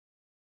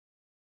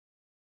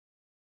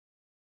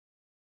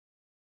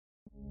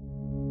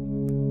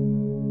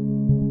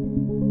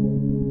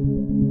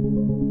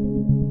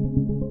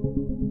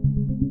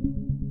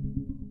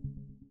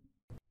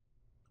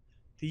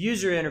The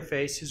user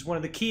interface is one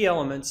of the key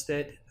elements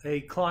that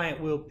a client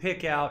will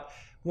pick out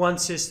one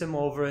system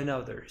over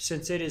another,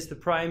 since it is the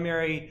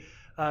primary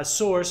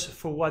source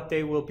for what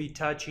they will be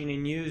touching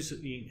and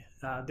using.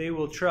 They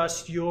will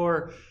trust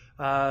your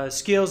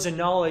skills and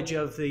knowledge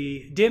of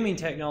the dimming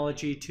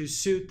technology to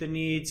suit the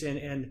needs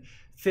and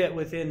fit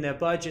within the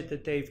budget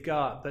that they've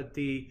got. But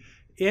the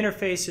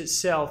interface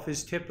itself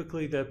is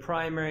typically the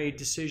primary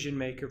decision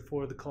maker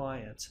for the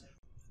clients.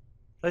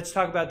 Let's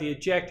talk about the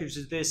objectives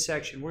of this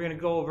section. We're going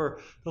to go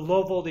over the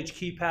low voltage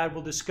keypad.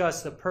 We'll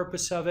discuss the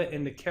purpose of it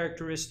and the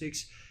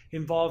characteristics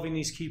involving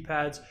these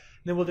keypads. And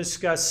then we'll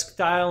discuss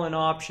style and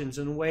options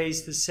and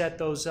ways to set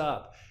those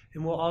up.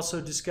 And we'll also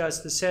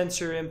discuss the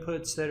sensor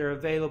inputs that are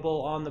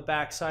available on the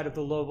back side of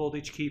the low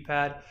voltage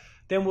keypad.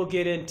 Then we'll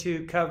get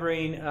into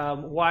covering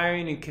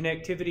wiring and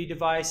connectivity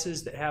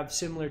devices that have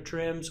similar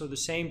trims or the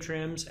same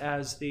trims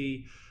as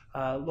the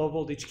low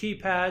voltage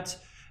keypads.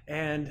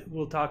 And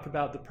we'll talk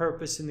about the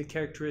purpose and the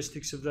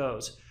characteristics of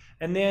those.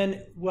 And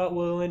then what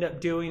we'll end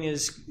up doing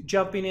is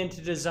jumping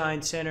into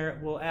Design Center.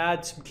 We'll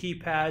add some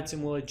keypads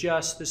and we'll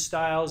adjust the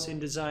styles in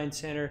Design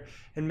Center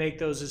and make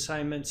those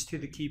assignments to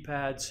the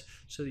keypads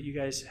so that you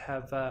guys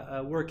have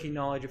a working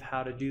knowledge of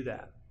how to do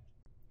that.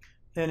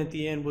 Then at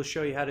the end, we'll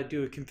show you how to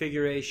do a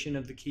configuration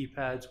of the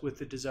keypads with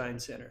the Design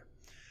Center.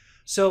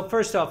 So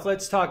first off,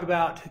 let's talk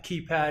about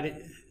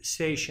keypad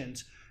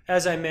stations.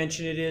 As I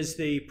mentioned, it is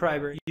the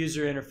primary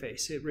user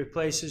interface. It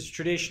replaces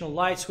traditional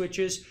light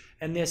switches,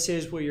 and this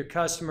is where your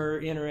customer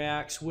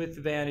interacts with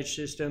the Vantage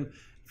system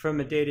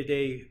from a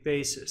day-to-day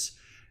basis.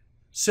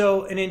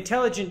 So an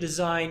intelligent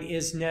design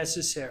is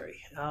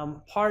necessary.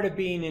 Part of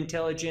being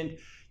intelligent,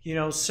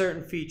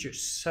 certain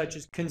features such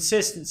as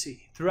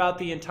consistency throughout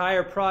the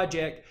entire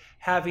project,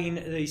 having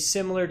a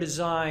similar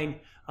design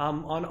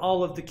on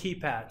all of the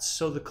keypads,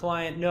 so the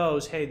client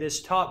knows, hey,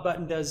 this top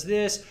button does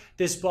this,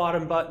 this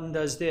bottom button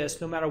does this,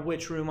 no matter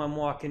which room I'm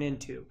walking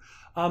into.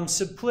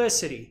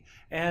 Simplicity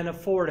and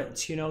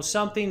affordance,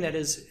 something that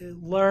is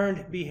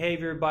learned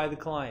behavior by the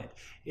client.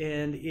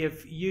 And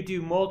if you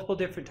do multiple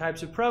different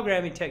types of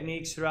programming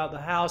techniques throughout the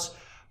house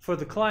for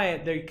the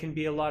client, there can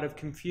be a lot of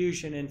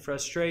confusion and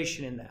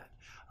frustration in that.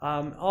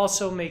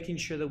 Also making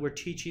sure that we're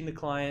teaching the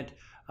client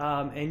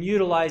and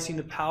utilizing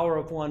the power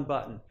of one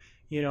button.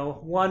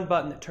 One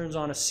button that turns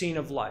on a scene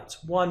of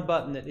lights, one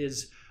button that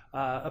is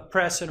a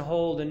press and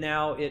hold, and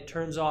now it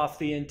turns off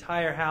the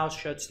entire house,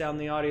 shuts down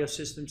the audio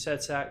system,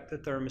 sets out the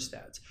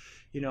thermostats.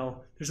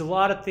 There's a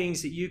lot of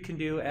things that you can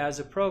do as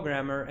a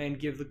programmer and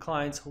give the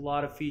clients a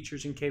lot of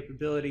features and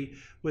capability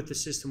with the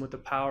system with the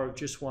power of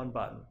just one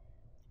button.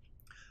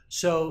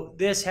 So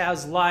this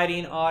has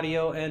lighting,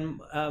 audio,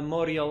 and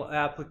modal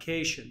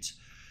applications.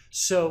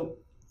 So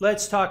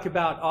let's talk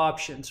about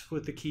options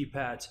with the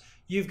keypads.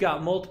 You've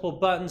got multiple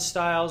button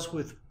styles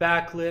with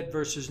backlit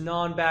versus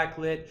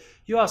non-backlit.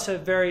 You also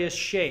have various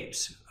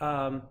shapes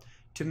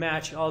to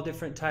match all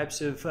different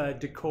types of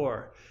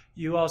decor.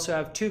 You also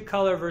have two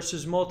color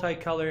versus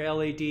multicolor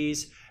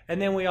LEDs. And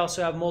then we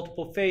also have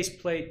multiple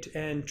faceplate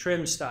and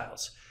trim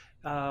styles.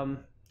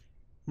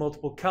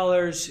 Multiple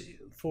colors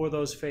for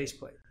those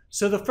faceplates.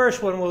 So the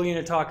first one we're going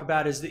to talk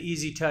about is the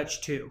Easy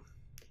Touch 2.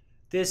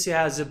 This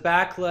has a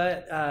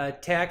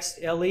backlit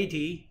text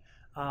LED.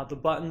 The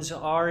buttons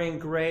are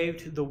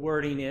engraved, the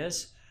wording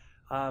is.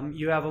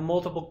 You have a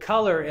multiple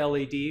color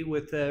LED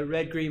with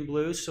red, green,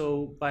 blue,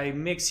 so by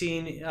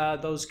mixing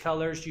those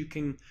colors you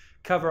can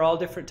cover all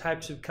different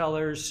types of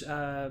colors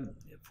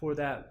for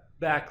that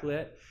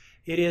backlit.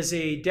 It is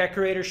a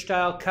decorator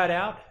style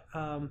cutout,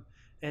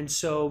 and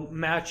so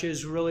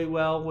matches really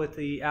well with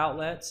the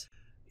outlets.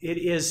 It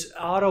is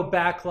auto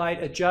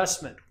backlight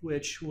adjustment,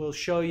 which we'll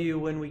show you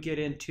when we get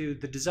into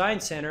the Design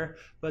Center,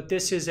 but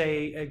this is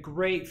a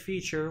great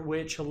feature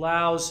which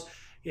allows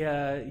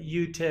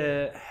you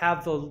to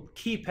have the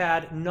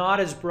keypad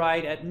not as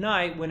bright at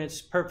night when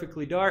it's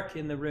perfectly dark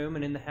in the room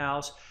and in the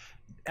house,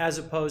 as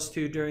opposed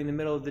to during the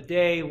middle of the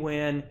day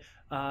when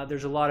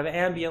there's a lot of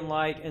ambient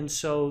light, and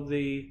so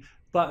the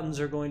buttons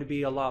are going to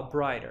be a lot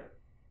brighter.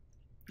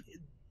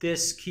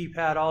 This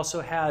keypad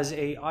also has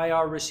a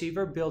IR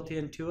receiver built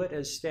into it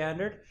as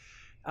standard,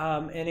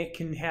 and it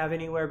can have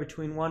anywhere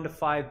between 1 to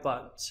 5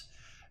 buttons.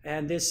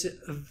 And this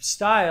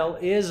style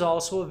is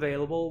also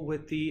available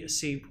with the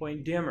scene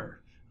point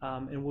dimmer,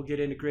 and we'll get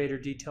into greater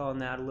detail on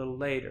that a little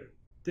later.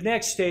 The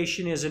next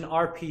station is an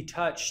RP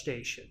Touch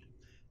station.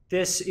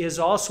 This is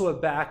also a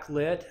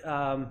backlit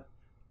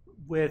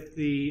with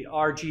the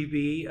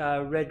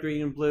RGB, red,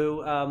 green, and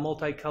blue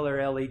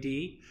multicolor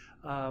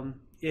LED.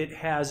 It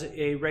has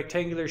a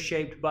rectangular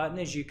shaped button,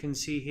 as you can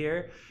see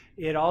here.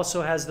 It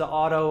also has the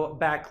auto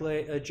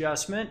backlit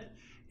adjustment,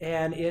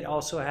 and it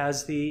also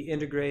has the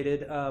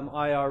integrated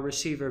IR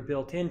receiver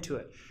built into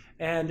it.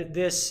 And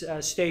this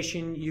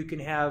station, you can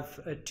have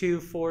 2,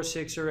 4,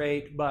 6, or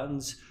 8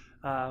 buttons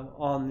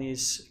on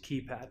this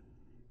keypad.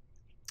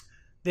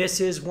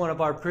 This is one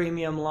of our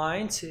premium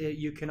lines.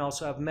 You can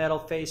also have metal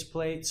face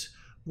plates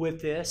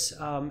with this,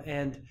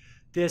 and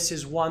this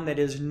is one that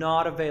is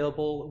not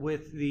available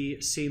with the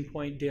scene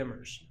point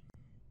dimmers.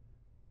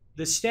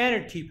 The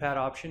standard keypad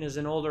option is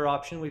an older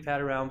option we've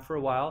had around for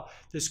a while.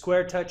 The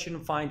square touch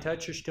and fine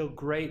touch are still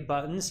great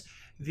buttons.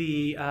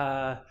 The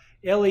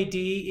LED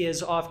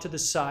is off to the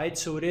side,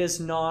 so it is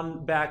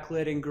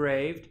non-backlit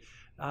engraved.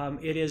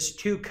 It is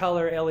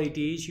 2-color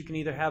LEDs. You can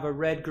either have a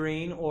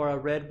red-green or a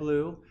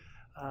red-blue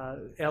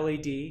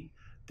LED.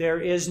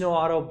 There is no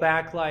auto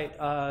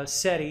backlight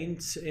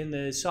settings in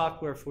the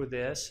software for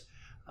this.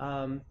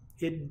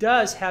 It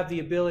does have the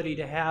ability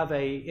to have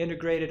a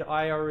integrated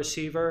IR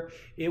receiver.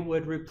 It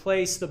would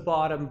replace the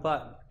bottom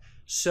button.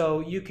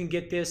 So you can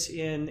get this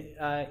in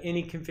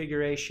any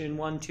configuration,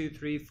 1, 2,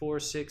 3, 4,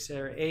 6,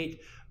 or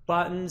 8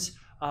 buttons.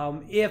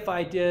 If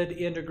I did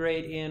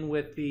integrate in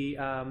with the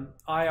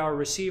IR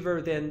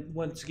receiver, then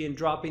once again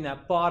dropping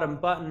that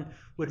bottom button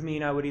would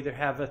mean I would either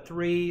have a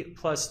 3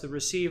 plus the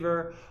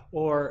receiver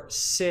or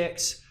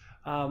 6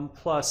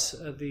 plus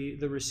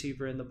the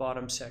receiver in the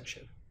bottom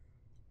section.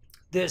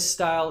 This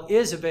style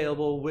is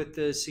available with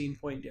the scene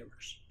point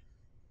dimmers.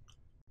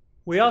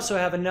 We also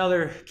have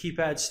another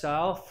keypad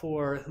style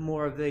for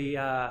more of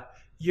the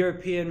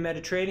European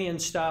Mediterranean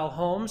style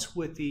homes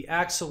with the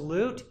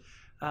Absolute.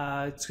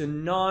 It's a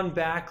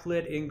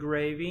non-backlit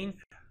engraving.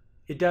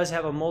 It does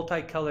have a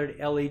multicolored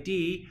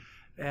LED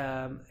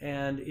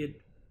and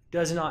it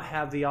does not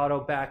have the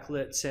auto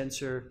backlit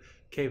sensor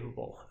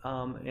capable.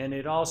 And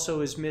it also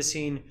is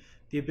missing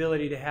the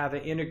ability to have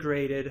an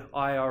integrated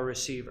IR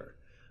receiver.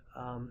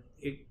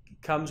 It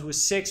comes with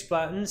 6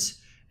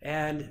 buttons,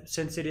 and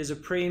since it is a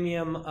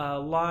premium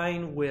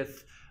line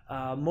with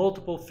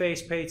multiple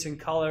faceplates and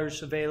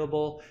colors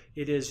available,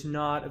 it is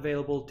not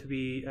available to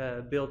be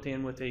built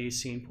in with a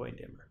scene point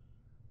dimmer.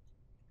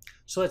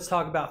 So let's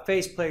talk about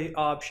faceplate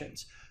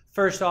options.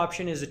 First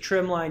option is a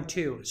Trimline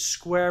 2,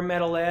 square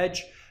metal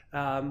edge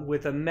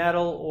with a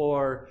metal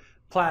or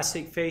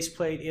plastic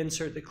faceplate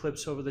insert that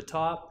clips over the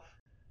top.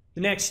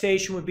 The next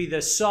station would be the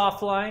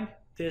Softline.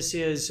 This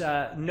is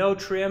no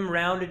trim,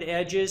 rounded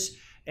edges,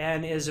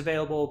 and is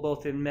available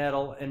both in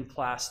metal and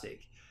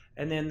plastic.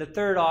 And then the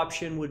third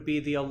option would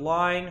be the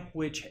Align,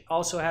 which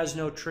also has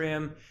no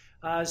trim.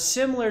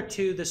 Similar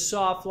to the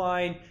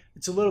Softline,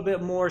 it's a little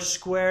bit more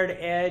squared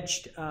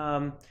edged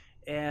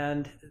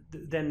and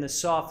than the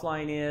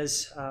Softline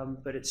is,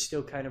 but it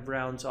still kind of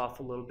rounds off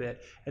a little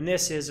bit. And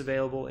this is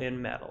available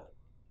in metal.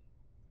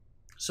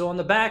 So on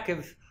the back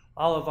of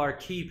all of our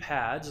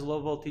keypads, low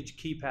voltage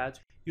keypads,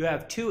 you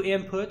have 2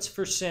 inputs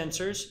for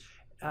sensors,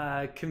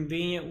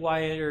 convenient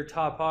wire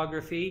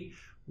topography,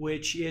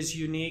 which is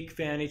unique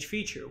Vantage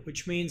feature,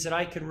 which means that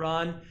I can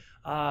run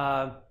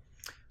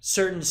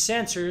certain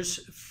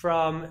sensors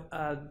from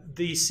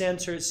the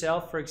sensor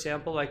itself, for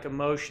example, like a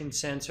motion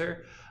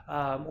sensor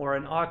or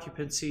an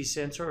occupancy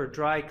sensor or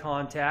dry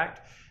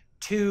contact,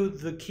 to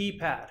the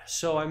keypad.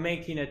 So I'm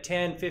making a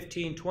 10,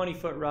 15, 20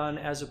 foot run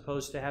as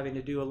opposed to having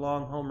to do a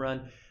long home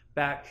run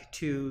back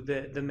to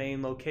the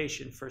main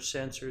location for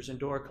sensors and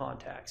door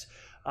contacts.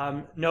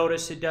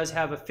 Notice it does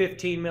have a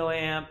 15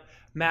 milliamp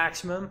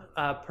maximum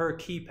per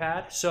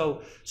keypad,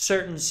 so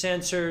certain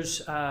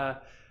sensors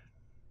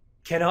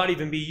cannot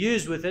even be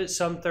used with it.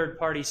 Some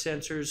third-party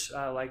sensors,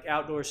 like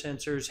outdoor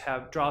sensors,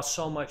 draw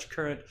so much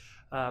current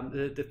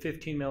the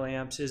 15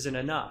 milliamps isn't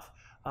enough.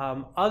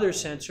 Other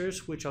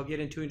sensors, which I'll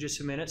get into in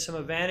just a minute, some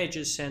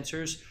Advantage's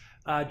sensors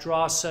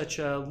draw such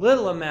a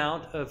little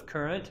amount of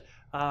current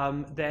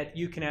that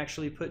you can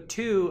actually put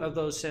 2 of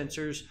those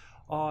sensors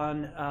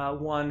on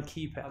one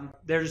keypad.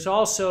 There's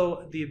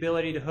also the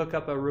ability to hook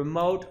up a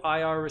remote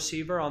IR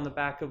receiver on the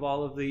back of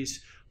all of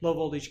these low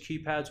voltage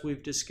keypads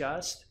we've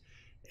discussed.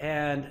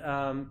 And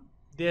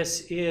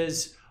this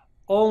is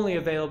only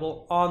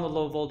available on the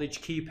low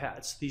voltage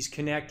keypads, these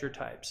connector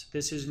types.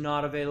 This is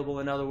not available,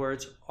 in other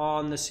words,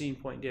 on the scene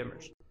point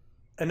dimmers.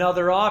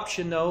 Another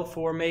option, though,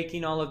 for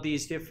making all of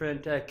these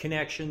different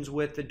connections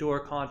with the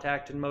door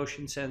contact and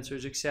motion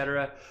sensors,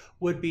 etc.,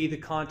 would be the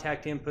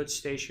contact input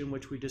station,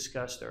 which we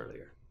discussed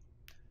earlier.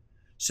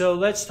 So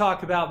let's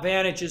talk about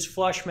Vantage's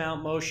flush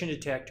mount motion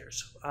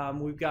detectors.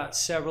 We've got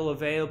several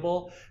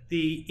available.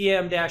 The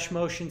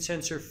EM-Motion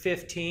Sensor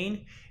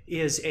 15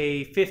 is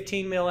a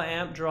 15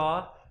 milliamp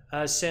draw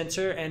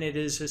sensor, and it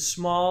is a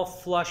small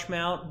flush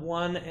mount,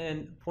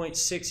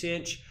 1.6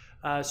 inch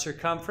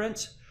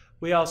circumference.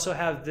 We also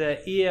have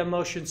the EM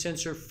Motion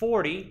Sensor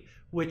 40,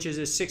 which is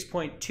a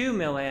 6.2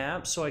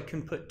 milliamp, so I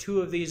can put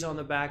 2 of these on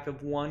the back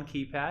of one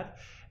keypad,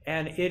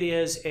 and it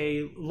is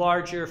a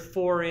larger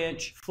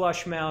 4-inch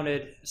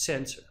flush-mounted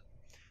sensor.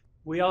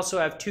 We also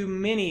have 2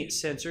 mini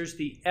sensors,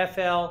 the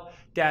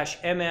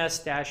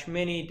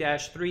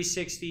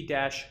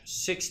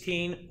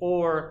FL-MS-Mini-360-16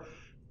 or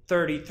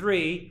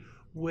 33,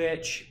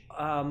 which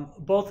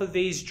both of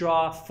these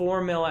draw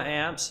 4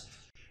 milliamps,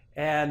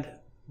 and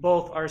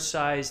both are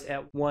sized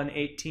at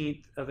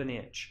 1/18 of an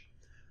inch.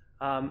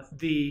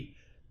 The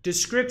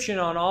description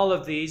on all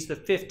of these, the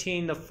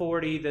 15, the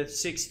 40, the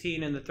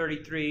 16, and the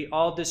 33,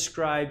 all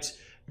describes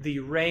the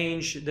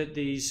range that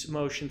these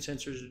motion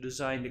sensors are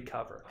designed to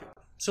cover.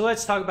 So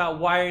let's talk about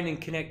wiring and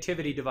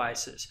connectivity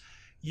devices.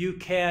 You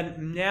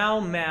can now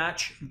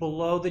match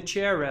below the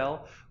chair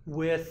rail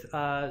with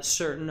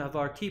certain of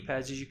our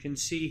keypads. As you can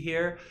see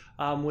here,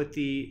 with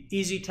the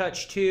Easy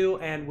Touch 2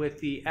 and with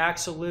the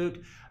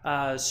Absolute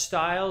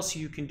styles,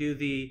 you can do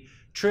the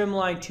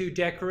Trimline 2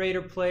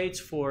 decorator plates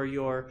for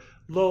your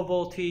low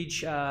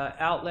voltage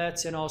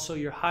outlets and also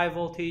your high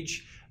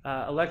voltage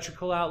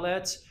electrical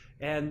outlets.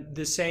 And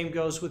the same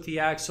goes with the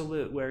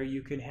Absolute, where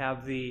you can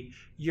have the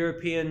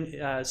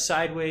European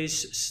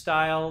sideways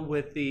style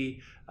with the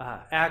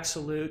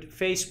Absolute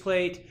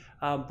faceplate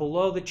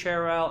below the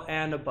chair rail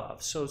and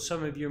above. So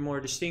some of your more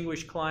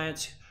distinguished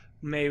clients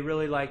may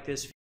really like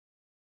this.